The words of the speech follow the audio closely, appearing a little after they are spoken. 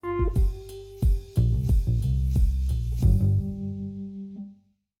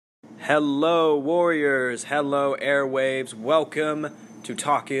Hello, Warriors. Hello, airwaves. Welcome to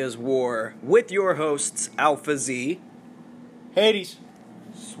Talk is War with your hosts, Alpha Z. Hades.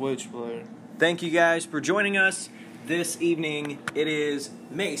 Switchblade. Thank you guys for joining us this evening. It is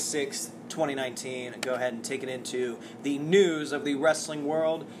May 6th, 2019. Go ahead and take it into the news of the wrestling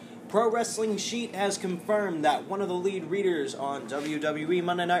world. Pro Wrestling Sheet has confirmed that one of the lead readers on WWE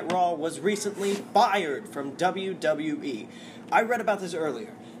Monday Night Raw was recently fired from WWE. I read about this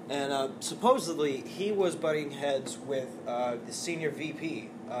earlier. And supposedly, he was butting heads with the senior VP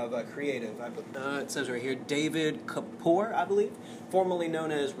of creative. It says right here, David Kapoor, I believe, formerly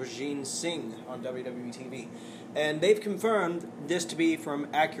known as Regine Singh on WWE TV. And they've confirmed this to be from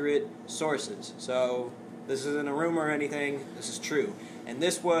accurate sources. So this isn't a rumor or anything. This is true. And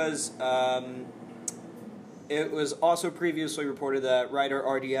this was... It was also previously reported that writer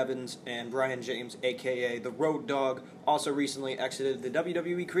R.D. Evans and Brian James, a.k.a. The Road Dogg, also recently exited the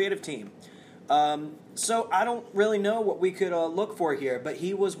WWE creative team. So I don't really know what we could look for here, but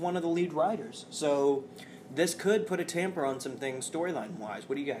he was one of the lead writers. So this could put a tamper on some things storyline-wise.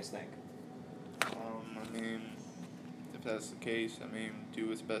 What do you guys think? I mean, if that's the case, do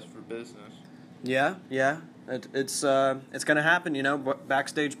what's best for business. Yeah. It's going to happen, you know,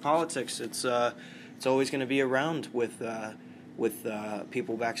 backstage politics. It's always going to be around with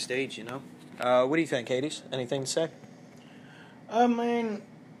people backstage, you know. What do you think, Hades? Anything to say?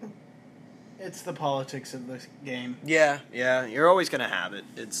 It's the politics of the game. Yeah. You're always going to have it.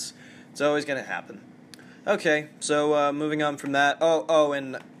 It's always going to happen. Okay, so moving on from that.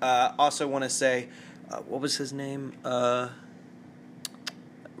 And also want to say, what was his name?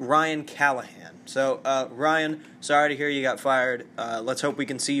 Ryan Callahan. So, Ryan, sorry to hear you got fired. Let's hope we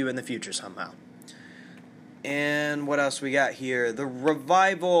can see you in the future somehow. And what else we got here? The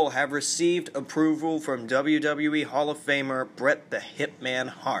Revival have received approval from WWE Hall of Famer Bret the Hitman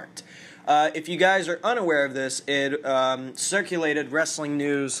Hart. If you guys are unaware of this, it circulated wrestling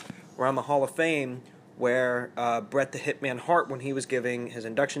news around the Hall of Fame where Bret the Hitman Hart, when he was giving his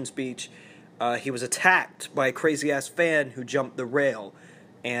induction speech, he was attacked by a crazy-ass fan who jumped the rail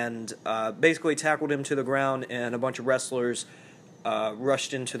and basically tackled him to the ground, and a bunch of wrestlers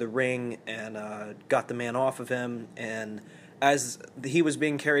rushed into the ring and got the man off of him. And as he was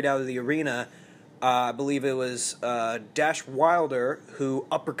being carried out of the arena, I believe it was Dash Wilder who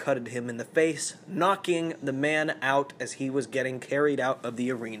uppercutted him in the face, knocking the man out as he was getting carried out of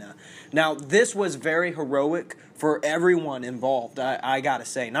the arena. Now, this was very heroic for everyone involved, I gotta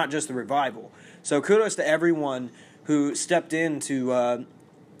say, not just the Revival. So kudos to everyone who stepped in to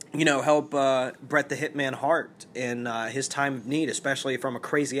help Bret the Hitman Hart in his time of need, especially from a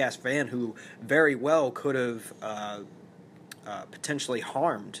crazy-ass fan who very well could have potentially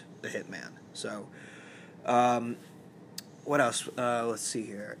harmed the Hitman. So, what else? Let's see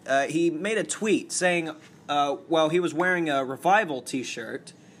here. He made a tweet saying, he was wearing a Revival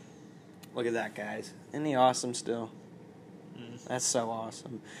t-shirt. Look at that, guys. Isn't he awesome still? That's so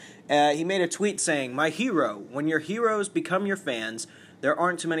awesome. He made a tweet saying, "My hero, when your heroes become your fans, there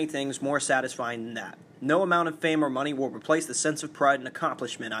aren't too many things more satisfying than that. No amount of fame or money will replace the sense of pride and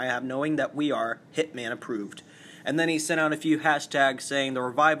accomplishment I have knowing that we are Hitman approved." And then he sent out a few hashtags saying the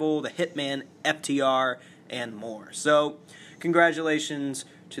Revival, the Hitman, FTR, and more. So, congratulations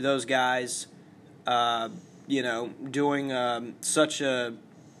to those guys, doing such a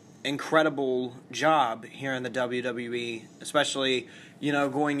incredible job here in the WWE, especially,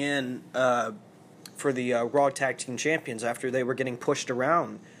 going in for the Raw Tag Team Champions after they were getting pushed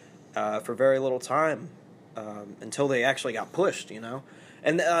around for very little time until they actually got pushed,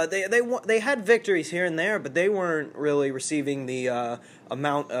 And they had victories here and there, but they weren't really receiving the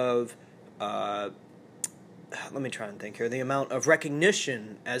amount of let me try and think here. The amount of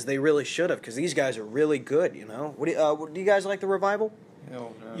recognition as they really should have, because these guys are really good. What do you guys like the Revival?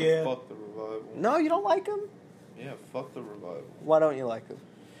 Hell no. Yeah. Fuck the Revival. No, you don't like them? Yeah, fuck the Revival. Why don't you like them?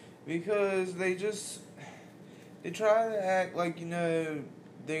 Because they try to act like,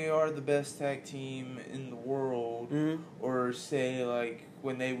 they are the best tag team in the world. Mm-hmm. Or say, like,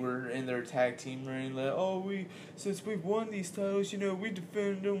 when they were in their tag team reign, like, since we've won these titles, we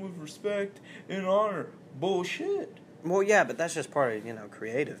defend them with respect and honor. Bullshit. Well, yeah, but that's just part of,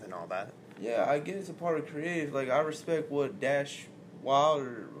 creative and all that. Yeah, I get it's a part of creative. Like, I respect what Dash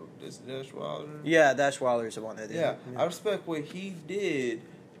Wilder... Is it Dash Wilder? Yeah, Dash Wilder's the one that did it. Yeah, I respect what he did,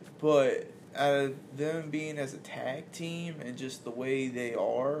 but out of them being as a tag team and just the way they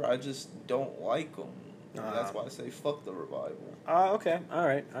are, I just don't like them. That's why I say fuck the Revival. Okay. All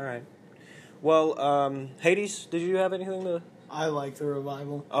right. Well, Hades, did you have anything to... I like the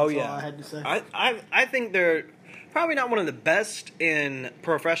Revival. Oh, That's yeah. all I had to say. I think they're probably not one of the best in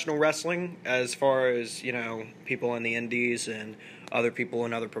professional wrestling as far as, people in the indies and other people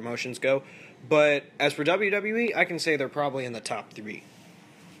in other promotions go. But as for WWE, I can say they're probably in the top 3.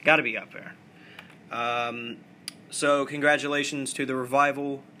 Gotta be up there. So congratulations to the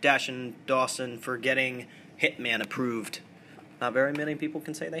Revival, Dash and Dawson, for getting Hitman approved. Not very many people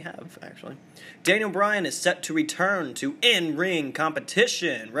can say they have, actually. Daniel Bryan is set to return to in-ring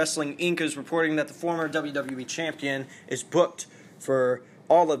competition. Wrestling Inc. is reporting that the former WWE champion is booked for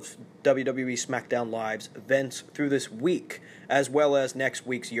all of WWE SmackDown Live's events through this week, as well as next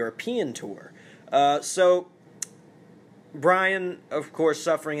week's European tour. So, Bryan, of course,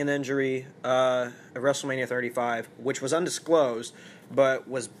 suffering an injury at WrestleMania 35, which was undisclosed, but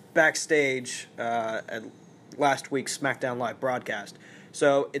was backstage at last week's SmackDown Live broadcast.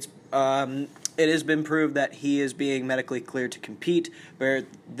 So it has been proved that he is being medically cleared to compete, but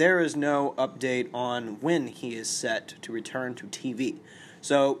there is no update on when he is set to return to TV.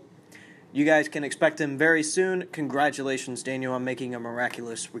 So you guys can expect him very soon. Congratulations, Daniel, on making a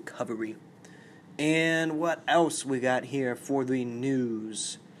miraculous recovery. And what else we got here for the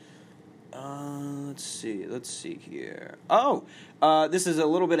news? Let's see here. This is a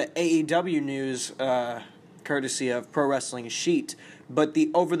little bit of AEW news, courtesy of Pro Wrestling Sheet, but the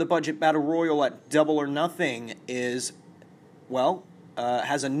over-the-budget Battle Royal at Double or Nothing is,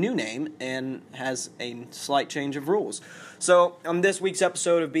 has a new name and has a slight change of rules. So, on this week's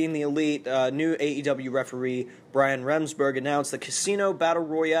episode of Being the Elite, new AEW referee Brian Remsburg announced the Casino Battle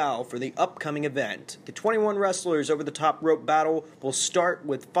Royale for the upcoming event. The 21 wrestlers over the top rope battle will start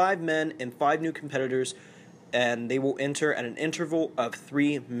with 5 men and 5 new competitors, and they will enter at an interval of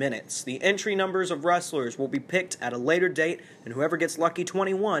 3 minutes. The entry numbers of wrestlers will be picked at a later date, and whoever gets lucky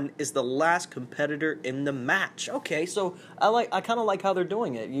 21 is the last competitor in the match. Okay, so I kind of like how they're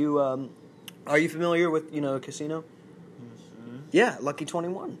doing it. You are you familiar with Casino? Mm-hmm. Yeah, lucky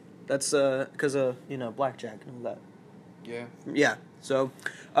 21. That's because of blackjack and all that. Yeah. Yeah. So,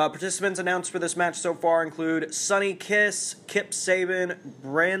 participants announced for this match so far include Sonny Kiss, Kip Saban,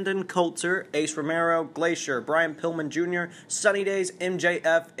 Brandon Coulter, Ace Romero, Glacier, Brian Pillman Jr., Sunny Days,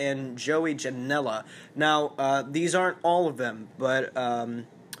 MJF, and Joey Janela. Now, these aren't all of them, but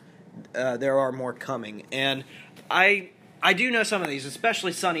there are more coming. And I do know some of these,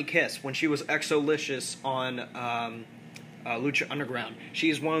 especially Sonny Kiss, when she was Exolicious on Lucha Underground. She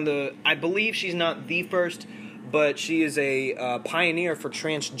is one of the, I believe she's not the first, but she is a pioneer for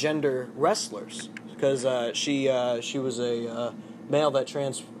transgender wrestlers, because she was a male that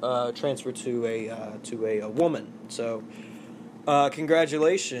transferred to a woman. So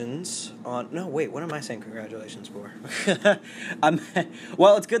congratulations on. No, wait. What am I saying? Congratulations for?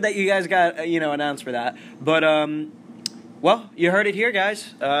 Well, it's good that you guys got announced for that. But well, you heard it here,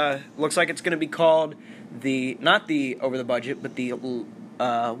 guys. Looks like it's going to be called not the over the budget, but the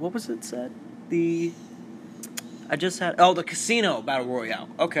what was it said? The Casino Battle Royale.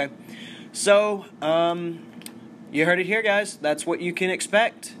 Okay. So, you heard it here, guys. That's what you can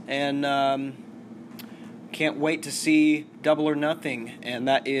expect. And, can't wait to see Double or Nothing. And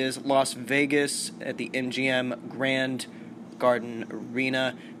that is Las Vegas at the MGM Grand Garden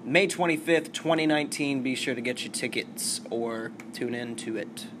Arena. May 25th, 2019. Be sure to get your tickets or tune in to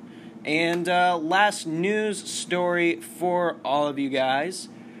it. And, last news story for all of you guys.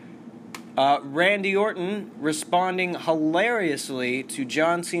 Randy Orton responding hilariously to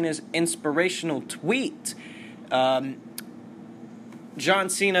John Cena's inspirational tweet. John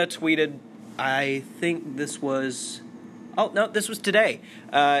Cena tweeted, I think this was today.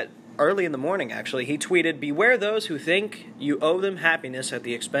 Early in the morning, actually. He tweeted, "Beware those who think you owe them happiness at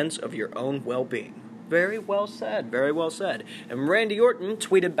the expense of your own well-being." Very well said, very well said. And Randy Orton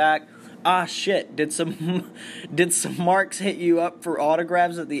tweeted back, "Ah, shit, did some marks hit you up for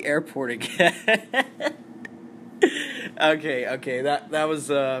autographs at the airport again?" Okay, that was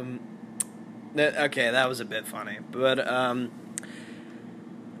that was a bit funny. But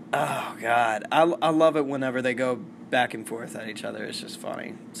oh god, I love it whenever they go back and forth at each other. It's just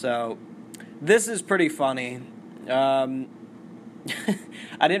funny. So this is pretty funny. I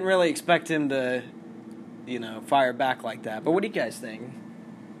didn't really expect him to fire back like that. But what do you guys think?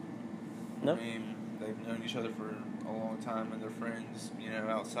 No? I mean, they've known each other for a long time, and they're friends,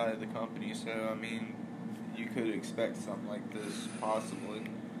 outside of the company. So, I mean, you could expect something like this, possibly,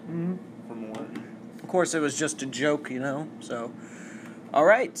 from Orton. Of course, it was just a joke, so. All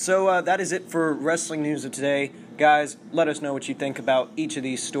right, so that is it for wrestling news of today. Guys, let us know what you think about each of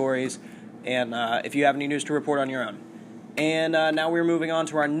these stories, and if you have any news to report on your own. And now we're moving on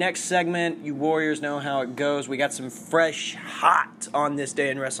to our next segment. You Warriors know how it goes. We got some fresh, hot on this day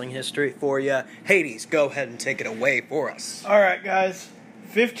in wrestling history for you. Hades, go ahead and take it away for us. All right, guys.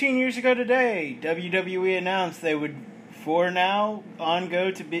 15 years ago today, WWE announced they would, for now,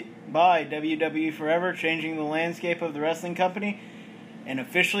 go to buy WWE Forever, changing the landscape of the wrestling company and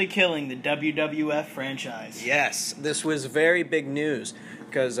officially killing the WWF franchise. Yes, this was very big news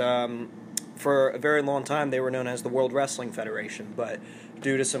because for a very long time they were known as the World Wrestling Federation, but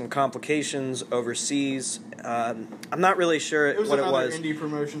due to some complications overseas, I'm not really sure what it was. Indie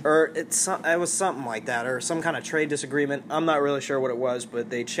promotion. Or it was something like that, or some kind of trade disagreement. I'm not really sure what it was, but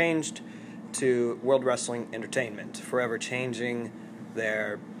they changed to World Wrestling Entertainment, forever changing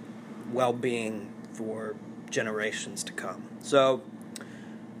their well-being for generations to come. So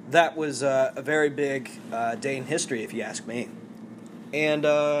that was a very big day in history, if you ask me. And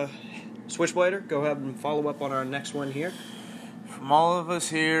Switchblader, go ahead and follow up on our next one here. From all of us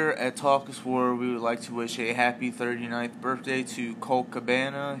here at Talk is War, we would like to wish a happy 39th birthday to Colt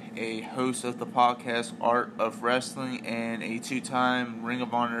Cabana, a host of the podcast Art of Wrestling and a two-time Ring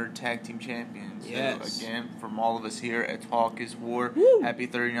of Honor Tag Team Champion. Yes. So again, from all of us here at Talk is War, happy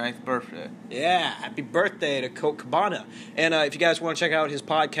 39th birthday. Yeah, happy birthday to Colt Cabana. And if you guys want to check out his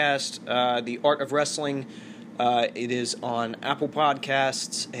podcast, The Art of Wrestling, it is on Apple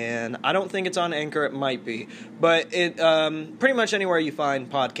Podcasts, and I don't think it's on Anchor. It might be, but it pretty much anywhere you find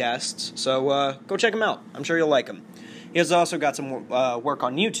podcasts. So go check him out. I'm sure you'll like him. He has also got some work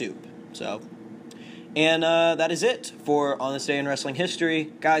on YouTube. So, and that is it for On This Day in Wrestling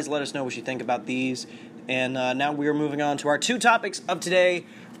History. Guys, let us know what you think about these. And now we are moving on to our two topics of today,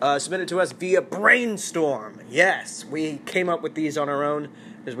 submitted to us via Brainstorm. Yes, we came up with these on our own,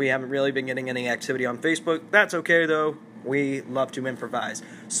 because we haven't really been getting any activity on Facebook. That's okay, though. We love to improvise.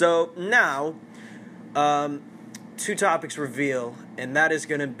 So now, two topics reveal, and that is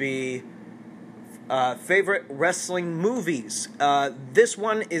going to be favorite wrestling movies. This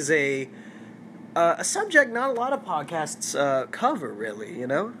one is a subject not a lot of podcasts cover, really, you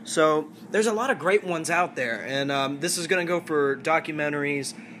know? So there's a lot of great ones out there, and this is going to go for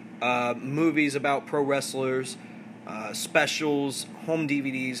documentaries, movies about pro wrestlers, specials, home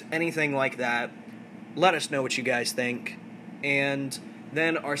DVDs, anything like that. Let us know what you guys think. And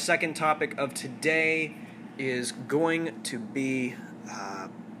then our second topic of today is going to be,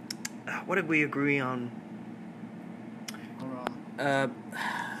 what did we agree on?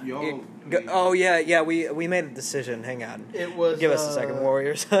 We made a decision. Hang on. It was. Give us a second,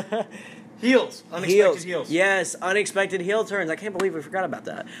 Warriors. Heels. Unexpected heels. Yes, unexpected heel turns. I can't believe we forgot about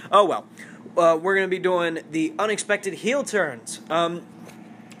that. Oh, well. We're going to be doing the unexpected heel turns.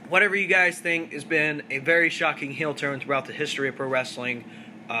 Whatever you guys think has been a very shocking heel turn throughout the history of pro wrestling,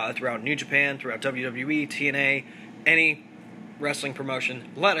 throughout New Japan, throughout WWE, TNA, any wrestling promotion,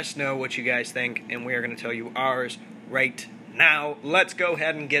 let us know what you guys think, and we are going to tell you ours right now. Let's go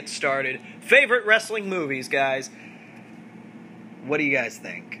ahead and get started. Favorite wrestling movies, guys. What do you guys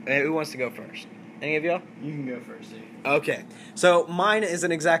think? Who wants to go first? Any of y'all? You can go first, Steve. Okay, so mine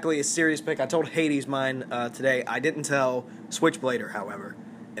isn't exactly a serious pick. I told Hades mine today. I didn't tell Switchblader, however.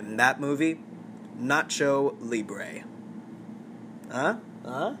 In that movie, Nacho Libre. Huh?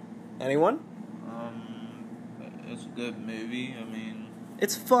 Anyone? It's a good movie. I mean,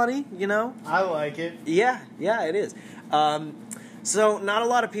 it's funny, you know? I like it. Yeah, it is. So not a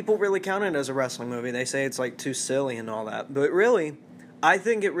lot of people really count it as a wrestling movie. They say it's like too silly and all that. But really, I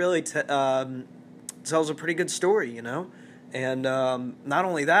think it really tells a pretty good story, you know? And not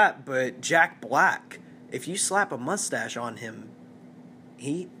only that, but Jack Black, if you slap a mustache on him,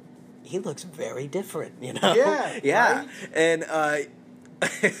 he looks very different, you know? Yeah. Right? And of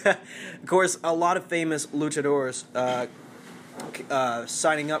course, a lot of famous luchadors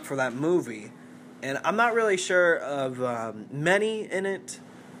signing up for that movie. And I'm not really sure of many in it,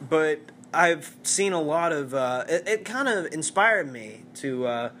 but I've seen a lot of... It kind of inspired me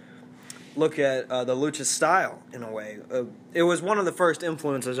to look at the lucha style, in a way. It was one of the first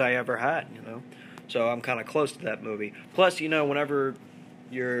influences I ever had, you know? So I'm kind of close to that movie. Plus, you know, whenever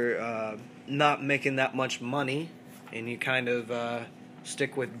you're not making that much money, and you kind of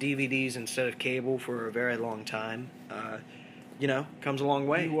stick with DVDs instead of cable for a very long time, you know, comes a long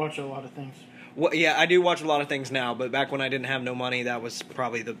way. You watch a lot of things. Well, yeah, I do watch a lot of things now, but back when I didn't have no money, that was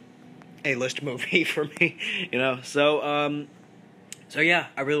probably the A-list movie for me, you know. So yeah,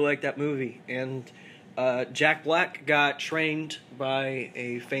 I really like that movie. And Jack Black got trained by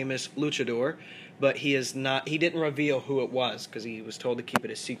a famous luchador, but he didn't reveal who it was because he was told to keep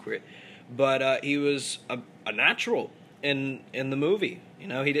it a secret. But he was a natural in the movie. You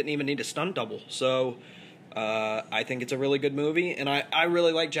know, he didn't even need a stunt double. So I think it's a really good movie, and I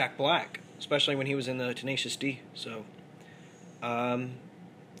really like Jack Black, especially when he was in the Tenacious D. So,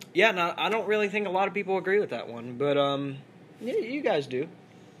 yeah, no, I don't really think a lot of people agree with that one, but yeah, you guys do,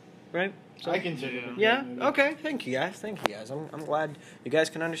 right? So, I consider it. Yeah. Okay. Thank you guys. I'm glad you guys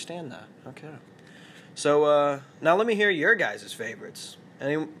can understand that. Okay. So now let me hear your guys' favorites.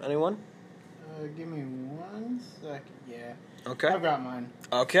 Anyone? Give me 1 second. Yeah. Okay. I've got mine.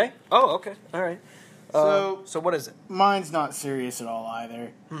 Okay. Oh, okay. All right. So what is it? Mine's not serious at all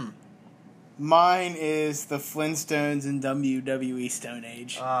either. Mine is the Flintstones and WWE Stone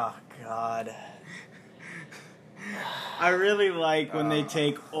Age. Oh, God. I really like when they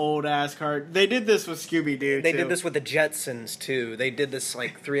take old-ass cards. They did this with Scooby-Doo, They too. did this with the Jetsons, too. They did this,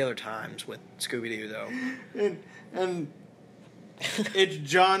 like, 3 other times with Scooby-Doo, though. And it's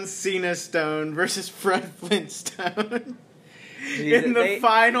John Cena Stone versus Fred Flintstone. In the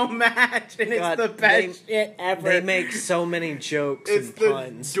final match, and God, it's the best shit ever. They make so many jokes It's and the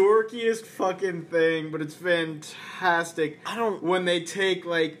puns. dorkiest fucking thing, but it's fantastic. When they take,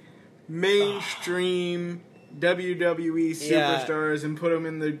 like, mainstream WWE superstars and put them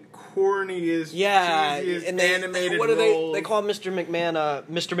in the corniest, cheesiest and animated what do roles. they call Mr. McMahon,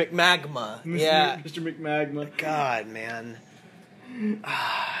 Mr. McMagma. Yeah. Mr. McMagma. God, man.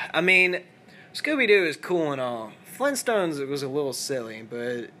 I mean, Scooby-Doo is cool and all. Flintstones, it was a little silly,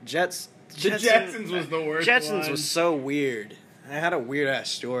 but The Jetsons was the worst Jetsons one. was so weird. It had a weird-ass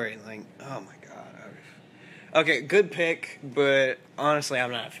story. Like, oh my god. Okay, good pick, but honestly,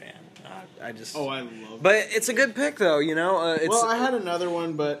 I'm not a fan. I just... Oh, I love But it's a good pick, though, you know? Well, I had another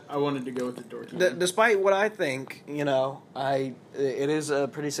one, but I wanted to go with the dorky one. Despite what I think, you know, it is a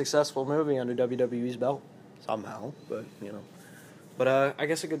pretty successful movie under WWE's belt, somehow, but, you know. But I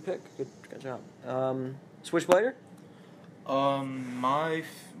guess a good pick. Good job. Switchblader? My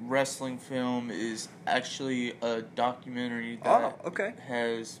wrestling film is actually a documentary that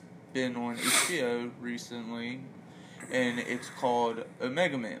has been on HBO recently, and it's called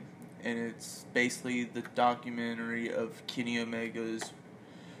Omega Man, and it's basically the documentary of Kenny Omega's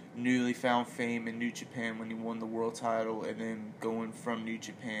newly found fame in New Japan when he won the world title, and then going from New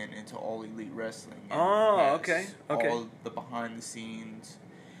Japan into All Elite Wrestling. Oh, okay. All the behind the scenes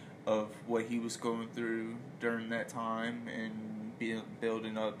of what he was going through during that time, and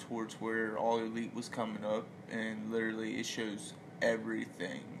building up towards where All Elite was coming up, and literally it shows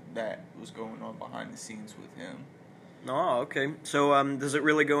everything that was going on behind the scenes with him. Oh, okay. So, does it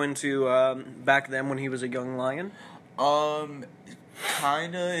really go into back then when he was a young lion?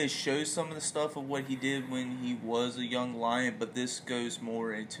 Kinda. It shows some of the stuff of what he did when he was a young lion, but this goes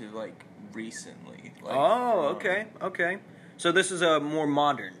more into, like, recently. Like, okay. So this is a more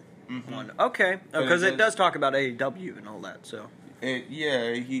modern one. Okay. Because it does talk about AEW and all that, so...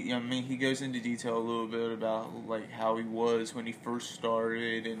 he goes into detail a little bit about, like, how he was when he first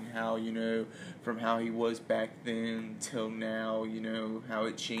started, and how, you know, from how he was back then till now, you know, how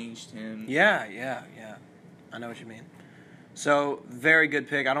it changed him. Yeah. I know what you mean. So, very good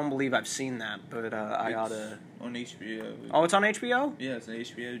pick. I don't believe I've seen that, but I ought to... on HBO. Oh, it's on HBO? Yeah, it's an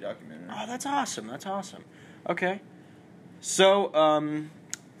HBO documentary. Oh, that's awesome. Okay. So,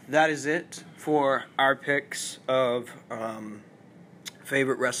 that is it for our picks of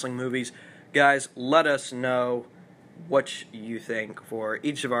favorite wrestling movies. Guys, let us know what you think for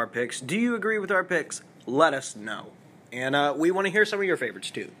each of our picks. Do you agree with our picks? Let us know. And we want to hear some of your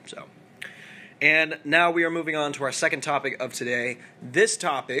favorites too. So, and now we are moving on to our second topic of today. This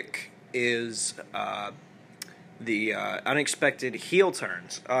topic is the unexpected heel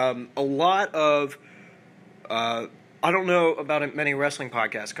turns. A lot of... I don't know about many wrestling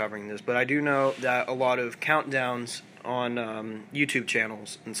podcasts covering this, but I do know that a lot of countdowns on YouTube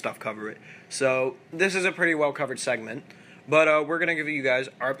channels and stuff cover it. So this is a pretty well-covered segment, but we're going to give you guys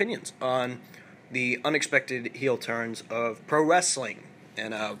our opinions on the unexpected heel turns of pro wrestling,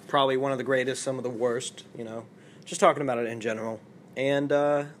 and probably one of the greatest, some of the worst, you know, just talking about it in general, and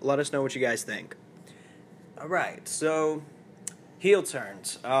let us know what you guys think. All right, so... heel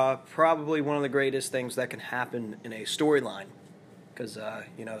turns, probably one of the greatest things that can happen in a storyline, because,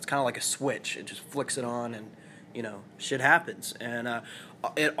 you know, it's kind of like a switch. It just flicks it on and, you know, shit happens. And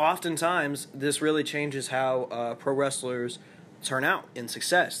oftentimes, this really changes how pro wrestlers turn out in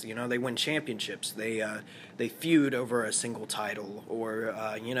success. You know, they win championships. They feud over a single title, or,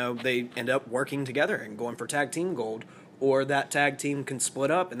 you know, they end up working together and going for tag team gold. Or that tag team can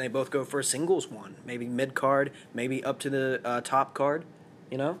split up and they both go for a singles one. Maybe mid-card, maybe up to the top card,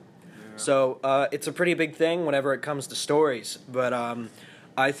 you know? Yeah. So it's a pretty big thing whenever it comes to stories. But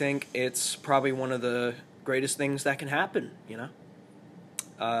I think it's probably one of the greatest things that can happen, you know?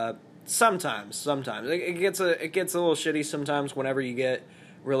 Sometimes it gets a little shitty sometimes whenever you get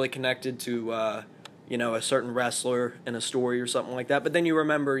really connected to a certain wrestler in a story or something like that. But then you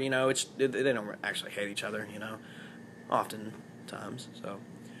remember, they don't actually hate each other, oftentimes.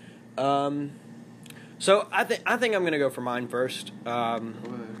 So I think I'm gonna go for mine first.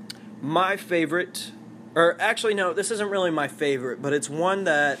 My favorite, or actually no, this isn't really my favorite, but it's one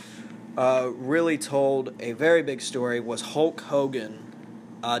that really told a very big story. Was Hulk Hogan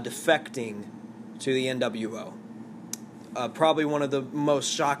defecting to the NWO. Probably one of the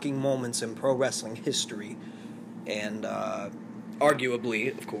most shocking moments in pro wrestling history, and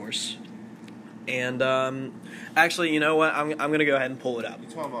arguably, of course. And actually, you know what? I'm gonna go ahead and pull it up. You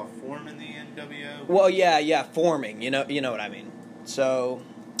talking about forming the NWO? Well, yeah, forming. You know what I mean. So,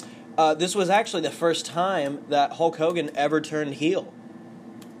 this was actually the first time that Hulk Hogan ever turned heel.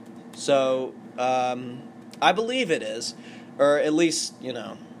 So, I believe it is. Or at least, It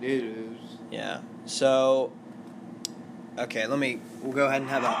is. Yeah. So, okay, we'll go ahead and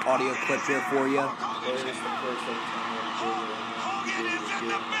have an audio clip here for you.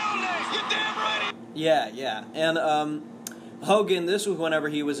 Yeah. And, Hogan, this was whenever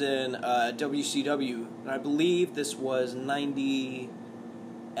he was in, WCW. And I believe this was 90,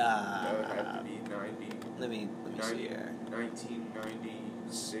 That would have to be 90. Let me see here.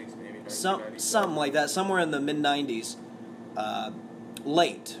 1996, maybe 1997. Something like that, somewhere in the mid-90s.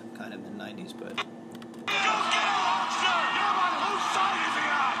 Late, kind of mid-90s, but...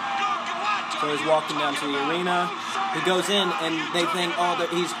 So he's walking down to the arena. He goes in, and they think, that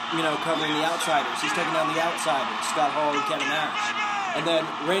he's, covering the outsiders. He's taking down the outsiders, Scott Hall and Kevin Nash. And then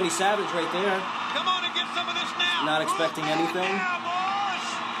Randy Savage right there. Come on and get some of this now. Not expecting anything.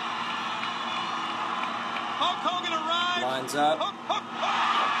 Hulk Hogan arrives. Lines up. What is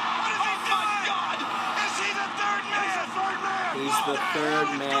he doing? My God! Is he the third man? He's the third man. He's the third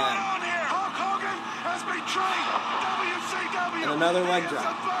man. Hulk Hogan has betrayed WCW. And another leg He is drop.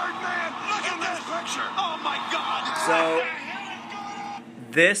 the third man. Look at this picture. Oh my God! So,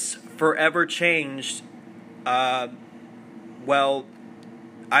 this forever changed.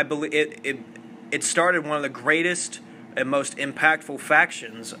 I believe it started one of the greatest and most impactful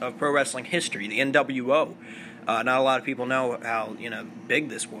factions of pro wrestling history, the NWO. Not a lot of people know how big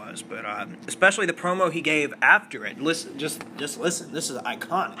this was, but especially the promo he gave after it. Listen, just listen. This is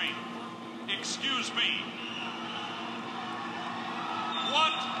iconic. Excuse me.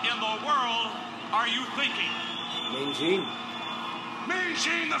 What in the world are you thinking? Mean Gene. Mean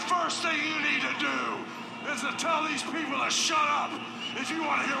Gene, the first thing you need to do is to tell these people to shut up if you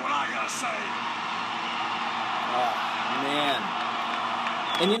want to hear what I gotta say. Oh, man.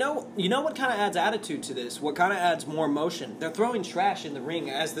 And you know what kind of adds attitude to this? What kind of adds more emotion? They're throwing trash in the ring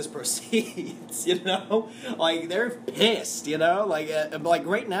as this proceeds, Like, they're pissed, Like,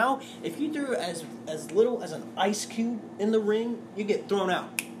 right now, if you threw as little as an ice cube in the ring, you get thrown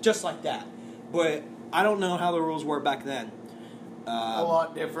out. Just like that. But I don't know how the rules were back then. A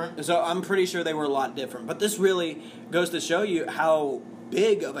lot different. So I'm pretty sure they were a lot different. But this really goes to show you how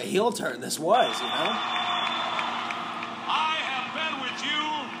big of a heel turn this was, I have been with you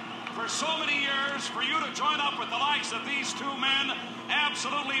for so many years. For you to join up with the likes of these two men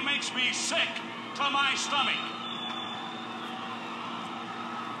absolutely makes me sick to my stomach.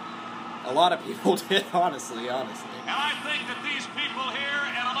 A lot of people did, honestly. And I think that these people here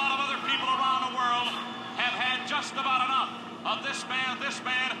and a lot of other people around the world have had just about enough of this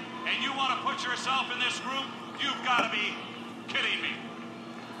man, and you want to put yourself in this group? You've got to be kidding me.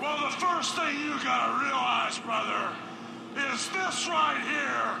 Well, the first thing you got to realize, brother, is this right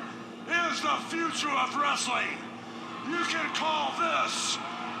here is the future of wrestling. You can call this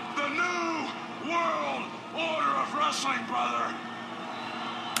the new world order of wrestling, brother.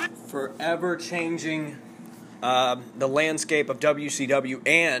 Forever changing the landscape of WCW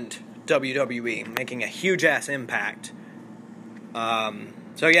and WWE, making a huge-ass impact.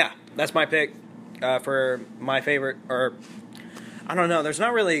 So yeah, that's my pick for my favorite, or I don't know, there's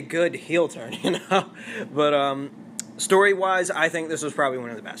not really a good heel turn, but story-wise, I think this was probably one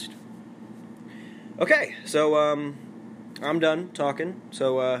of the best. Okay, so I'm done talking,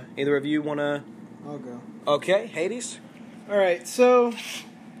 so either of you want to... I'll go. Okay, Hades? Alright, so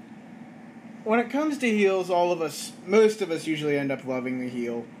when it comes to heels, most of us usually end up loving the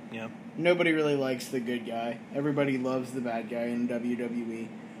heel. Yeah. Nobody really likes the good guy. Everybody loves the bad guy in WWE.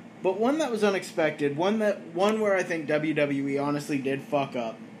 But one that was unexpected, one where I think WWE honestly did fuck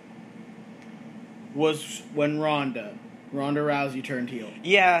up, was when Ronda Rousey turned heel.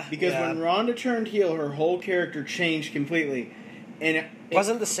 Yeah. Because when Ronda turned heel, her whole character changed completely. And it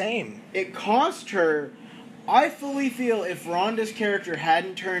wasn't the same. It cost her I fully feel if Ronda's character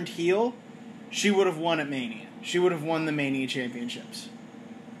hadn't turned heel, she would have won at Mania. She would have won the Mania championships.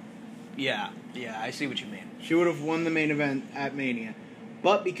 Yeah, I see what you mean. She would have won the main event at Mania.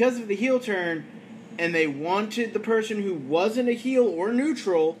 But because of the heel turn, and they wanted the person who wasn't a heel or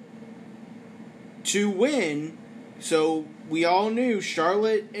neutral to win, so we all knew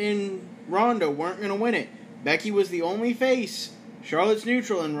Charlotte and Ronda weren't going to win it. Becky was the only face. Charlotte's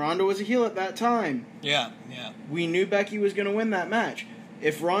neutral and Ronda was a heel at that time. Yeah. We knew Becky was going to win that match.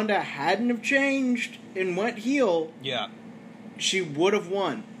 If Ronda hadn't have changed and went heel, she would have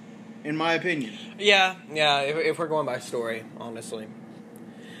won, in my opinion. Yeah, if we're going by story, honestly.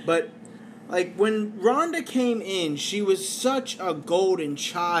 But, like, when Ronda came in, she was such a golden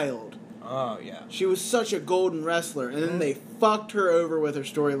child. Oh, yeah. She was such a golden wrestler, and then they fucked her over with her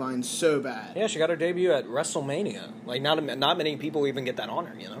storyline so bad. Yeah, she got her debut at WrestleMania. Like, not many people even get that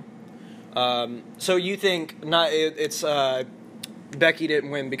honor, you know? So you think it's Becky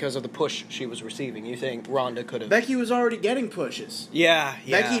didn't win because of the push she was receiving. You think Ronda could have... Becky was already getting pushes. Yeah.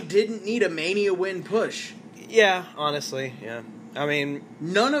 Becky didn't need a Mania win push. Yeah, honestly, yeah. I mean...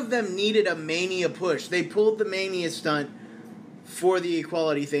 None of them needed a Mania push. They pulled the Mania stunt for the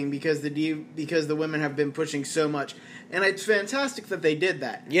equality thing because the women have been pushing so much. And it's fantastic that they did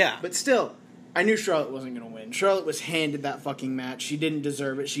that. Yeah. But still, I knew Charlotte wasn't going to win. Charlotte was handed that fucking match. She didn't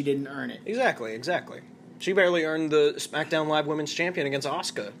deserve it. She didn't earn it. Exactly. She barely earned the SmackDown Live Women's Champion against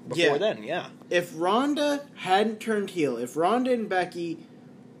Asuka before then, yeah. If Ronda hadn't turned heel, if Ronda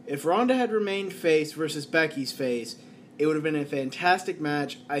had remained face versus Becky's face, it would have been a fantastic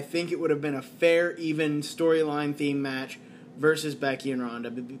match. I think it would have been a fair, even storyline theme match versus Becky and Ronda.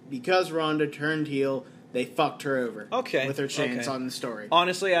 Because Ronda turned heel, they fucked her over. Okay. With her chance on the story.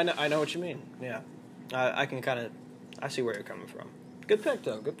 Honestly, I know what you mean. Yeah. I see where you're coming from. Good pick,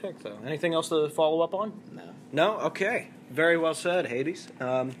 though. Anything else to follow up on? No? Okay. Very well said, Hades.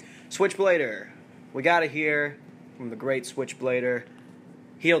 Switchblader. We got to hear from the great Switchblader.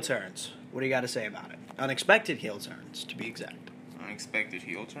 Heel turns. What do you got to say about it? Unexpected heel turns, to be exact. Unexpected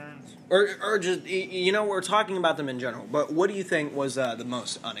heel turns? Or just, you know, we're talking about them in general, but what do you think was the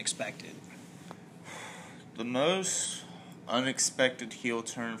most unexpected? The most unexpected heel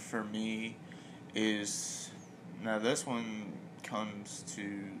turn for me is... Now, this one comes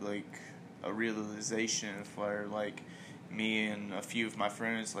to, like, a realization of where, like, me and a few of my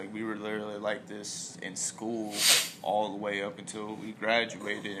friends, like, we were literally like this in school all the way up until we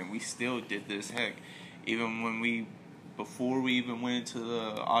graduated, and we still did this. Heck, even before we even went into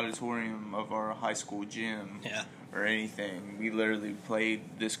the auditorium of our high school gym or anything, we literally played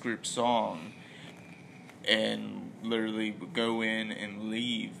this group song and literally would go in and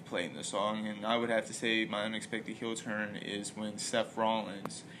leave playing the song. And I would have to say my unexpected heel turn is when Seth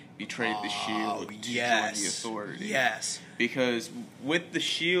Rollins betrayed the Shield to join the Authority. Yes. Because with the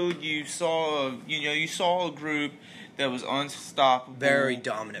Shield, you saw a group that was unstoppable. Very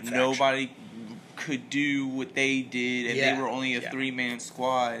dominant faction. Nobody could do what they did, and they were only a 3-man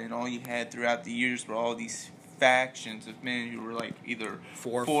squad, and all you had throughout the years were all these factions of men who were like either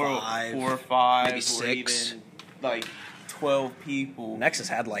four or five, maybe 6, or even like 12 people. Nexus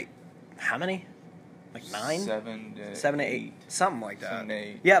had like how many? Like 9? 7 to 8. Something like that. 7 to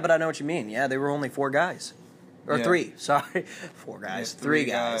 8. Yeah, but I know what you mean. Yeah, they were only 4 guys. Or 3, sorry. 4 guys. 3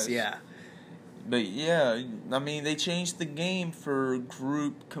 guys, yeah. But yeah, I mean, they changed the game for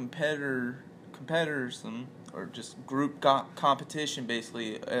group competitors, or just group competition,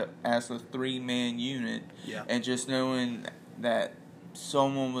 basically, as a 3-man unit. Yeah. And just knowing that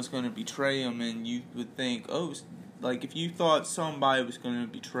someone was going to betray them, and you would think, like, if you thought somebody was going to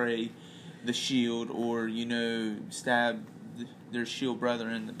betray the Shield or, stab their Shield brother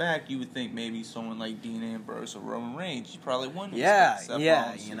in the back, you would think maybe someone like Dean Ambrose or Roman Reigns. You probably wouldn't expect Seth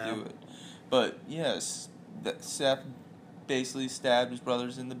Rollins to do it. But yes, that Seth basically stabbed his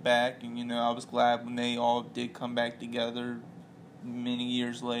brothers in the back, and I was glad when they all did come back together many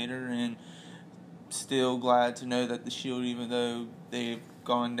years later, and still glad to know that the Shield, even though they've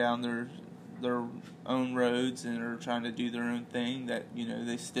gone down their own roads and are trying to do their own thing, that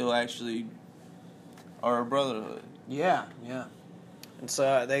they still actually are a brotherhood. Yeah. It's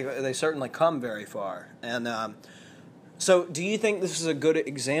they certainly come very far. And so, do you think this is a good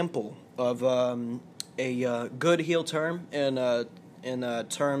example of a good heel turn in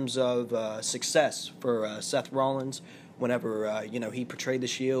terms of success for Seth Rollins? Whenever he portrayed the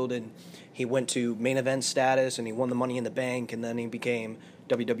Shield and he went to main event status and he won the Money in the Bank, and then he became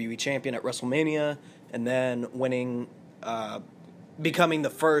WWE champion at WrestleMania, and then becoming the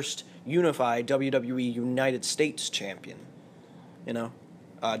first unified WWE United States champion.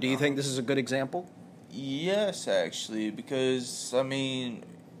 Do you think this is a good example? Yes, actually, because, I mean,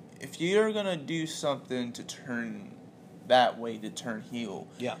 if you're going to do something to turn that way, to turn heel,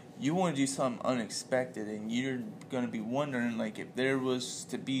 Yeah. you want to do something unexpected, and you're going to be wondering, like, if there was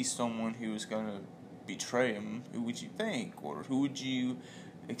to be someone who was going to betray him, who would you think? Or who would you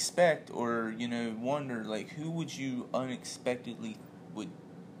expect? Or, wonder, like, who would you unexpectedly would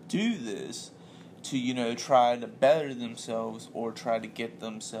do this to, try to better themselves or try to get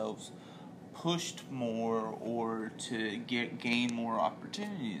themselves pushed more or to gain more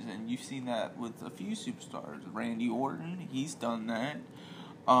opportunities. And you've seen that with a few superstars. Randy Orton, he's done that.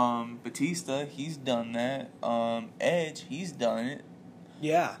 Batista, he's done that. Edge, he's done it.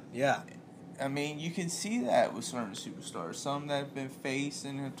 Yeah. I mean, you can see that with certain superstars. Some that have been face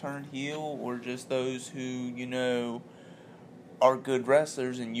and have turned heel, or just those who, are good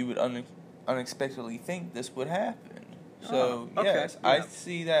wrestlers and you would unexpectedly think this would happen. So, yes, yeah. I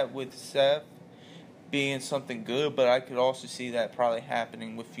see that with Seth being something good, but I could also see that probably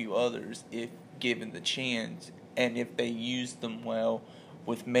happening with a few others if given the chance and if they use them well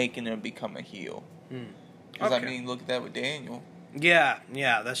with making them become a heel. Because, I mean, look at that with Daniel. Yeah,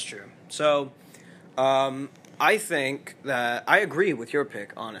 that's true. So, I think that I agree with your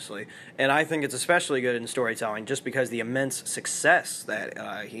pick, honestly, and I think it's especially good in storytelling just because the immense success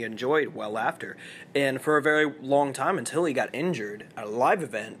that he enjoyed well after. And for a very long time, until he got injured at a live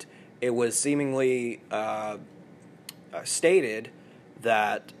event, it was seemingly stated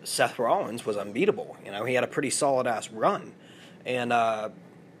that Seth Rollins was unbeatable. He had a pretty solid-ass run. And, of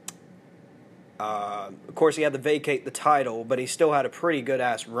course, he had to vacate the title, but he still had a pretty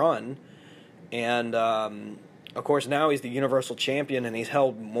good-ass run. And, of course, now he's the Universal Champion, and he's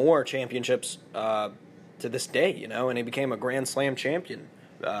held more championships to this day, and he became a Grand Slam champion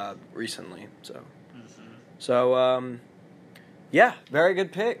recently. So, yeah, very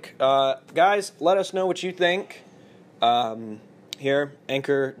good pick. Guys, let us know what you think. Here,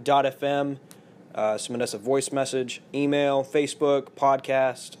 Anchor.fm. Submit us a voice message, email, Facebook,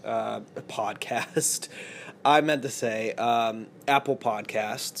 podcast. I meant to say Apple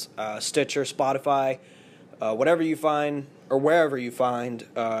Podcasts, Stitcher, Spotify, whatever you find, or wherever you find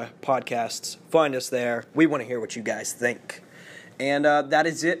podcasts, find us there. We want to hear what you guys think. And that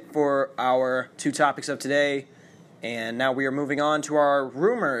is it for our two topics of today. And now we are moving on to our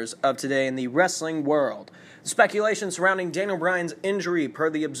rumors of today in the wrestling world. The speculation surrounding Daniel Bryan's injury, per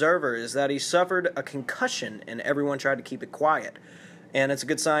The Observer, is that he suffered a concussion and everyone tried to keep it quiet. And it's a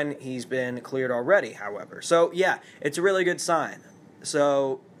good sign he's been cleared already, however. So, yeah, it's a really good sign.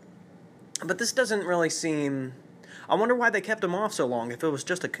 So, but this doesn't really seem... I wonder why they kept him off so long if it was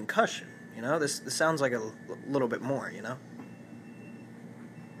just a concussion. This sounds like a little bit more,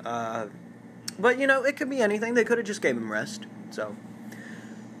 But, it could be anything. They could have just gave him rest. So,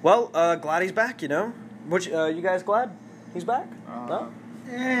 well, glad he's back, Which, you guys glad he's back? No?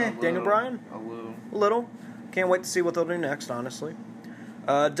 Daniel Bryan? A little. Can't wait to see what they'll do next, honestly.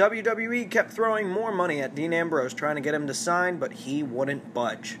 WWE kept throwing more money at Dean Ambrose, trying to get him to sign, but he wouldn't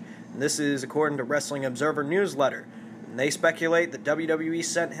budge. And this is according to Wrestling Observer newsletter. And they speculate that WWE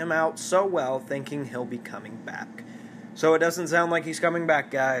sent him out so well, thinking he'll be coming back. So it doesn't sound like he's coming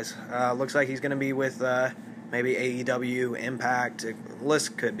back, guys. Looks like he's going to be with maybe AEW, Impact. The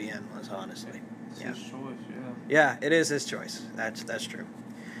list could be endless, honestly. It's his choice, Yeah, it is his choice. That's true.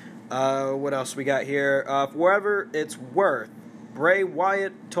 What else we got here? For whatever it's worth, Bray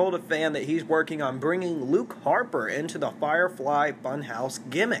Wyatt told a fan that he's working on bringing Luke Harper into the Firefly Funhouse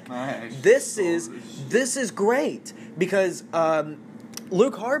gimmick. This is great because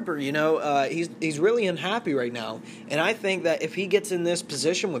Luke Harper, he's really unhappy right now, and I think that if he gets in this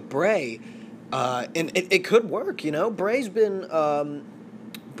position with Bray, and it could work.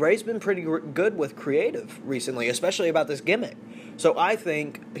 Bray's been pretty good with creative recently, especially about this gimmick. So I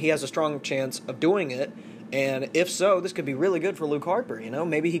think he has a strong chance of doing it. And if so, this could be really good for Luke Harper,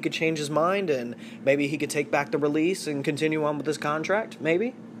 Maybe he could change his mind, and maybe he could take back the release and continue on with his contract,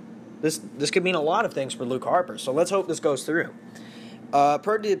 maybe. This could mean a lot of things for Luke Harper, so let's hope this goes through.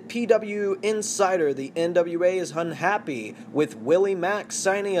 Per the PW Insider, the NWA is unhappy with Willie Mack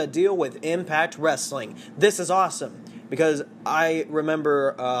signing a deal with Impact Wrestling. This is awesome, because I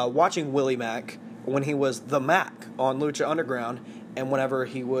remember watching Willie Mack when he was the Mack on Lucha Underground, and whenever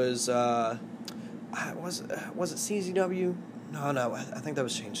he was... was it CZW? No, I think that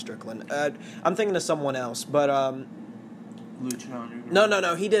was Shane Strickland. I'm thinking of someone else, but Lucha Underground.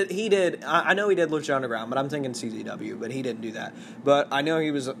 No. He did. I know he did Lucha Underground, but I'm thinking CZW. But he didn't do that. But I know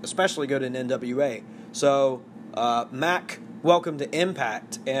he was especially good in NWA. So Mac, welcome to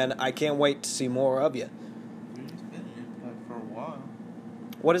Impact, and I can't wait to see more of you. He's been in Impact for a while.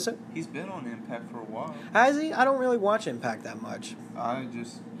 What is it? He's been on Impact for a while. Has he? I don't really watch Impact that much. I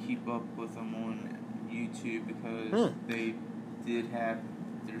just keep up with him on YouTube because they did have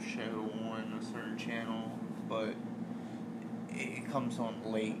their show on a certain channel, but it comes on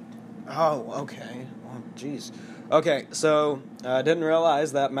late. Oh, okay. Oh, jeez. Okay, so I didn't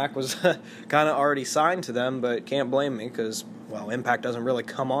realize that Mac was kind of already signed to them, but can't blame me because, well, Impact doesn't really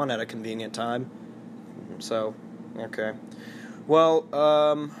come on at a convenient time. So, okay. Well,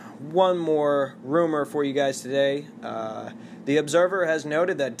 one more rumor for you guys today. The Observer has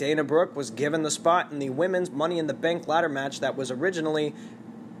noted that Dana Brooke was given the spot in the women's Money in the Bank ladder match that was originally,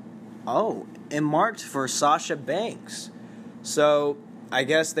 marked for Sasha Banks. So, I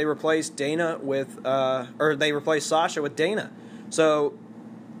guess they replaced Sasha with Dana. So,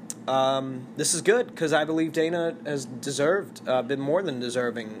 this is good, because I believe Dana has been more than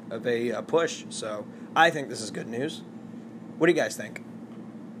deserving of a push. So, I think this is good news. What do you guys think?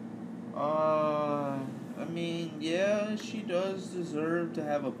 I mean, yeah, she does deserve to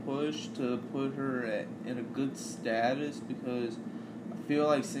have a push to put her in a good status, because I feel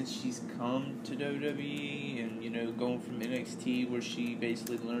like since she's come to WWE and, going from NXT where she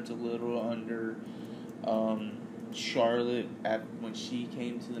basically learned a little under Charlotte when she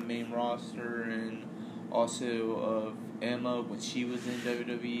came to the main roster, and also of Emma when she was in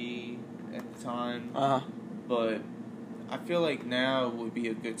WWE at the time. But I feel like now would be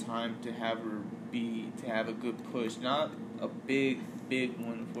a good time to have her have a good push, not a big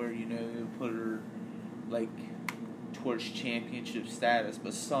one where put her like towards championship status,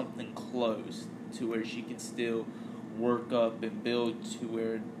 but something close to where she can still work up and build to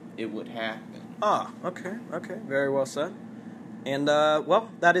where it would happen. Okay, very well said. And well,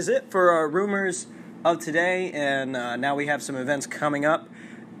 that is it for our rumors of today, and now we have some events coming up.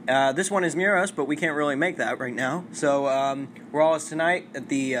 This one is near us, but we can't really make that right now. So Rollins tonight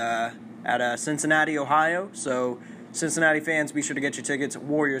at Cincinnati, Ohio. So Cincinnati fans, be sure to get your tickets.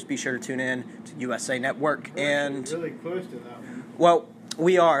 Warriors, be sure to tune in to USA Network. And really close to that one. Well,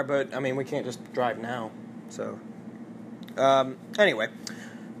 we are, but I mean we can't just drive now. So anyway,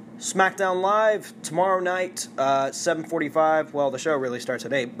 SmackDown Live tomorrow night, 7:45. Well, the show really starts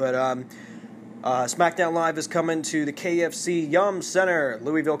at 8, but SmackDown Live is coming to the KFC Yum Center,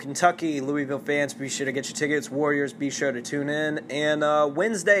 Louisville, Kentucky. Louisville fans, be sure to get your tickets. Warriors, be sure to tune in. And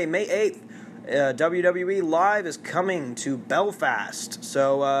Wednesday, May 8th, WWE Live is coming to Belfast.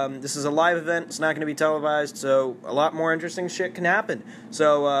 So this is a live event. It's not going to be televised, so a lot more interesting shit can happen.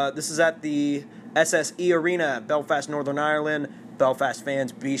 So this is at the SSE Arena, Belfast, Northern Ireland. Belfast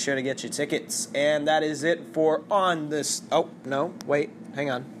fans, be sure to get your tickets. And that is it for On This... Oh, no, wait, hang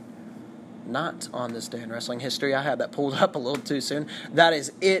on. Not On This Day in Wrestling History. I had that pulled up a little too soon. That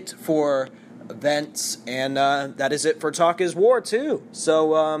is it for events, and that is it for Talk is War, too.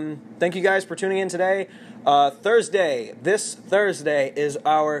 So, thank you guys for tuning in today. This Thursday is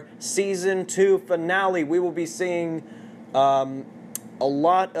our Season 2 finale. We will be seeing a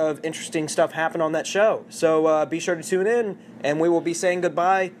lot of interesting stuff happen on that show. So, be sure to tune in, and we will be saying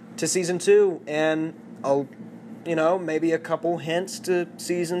goodbye to Season 2, and, maybe a couple hints to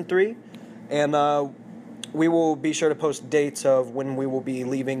Season 3. And we will be sure to post dates of when we will be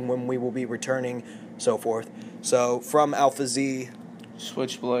leaving, when we will be returning, so forth. So, from Alpha Z,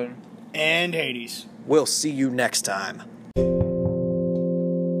 Switchblade, and Hades. We'll see you next time.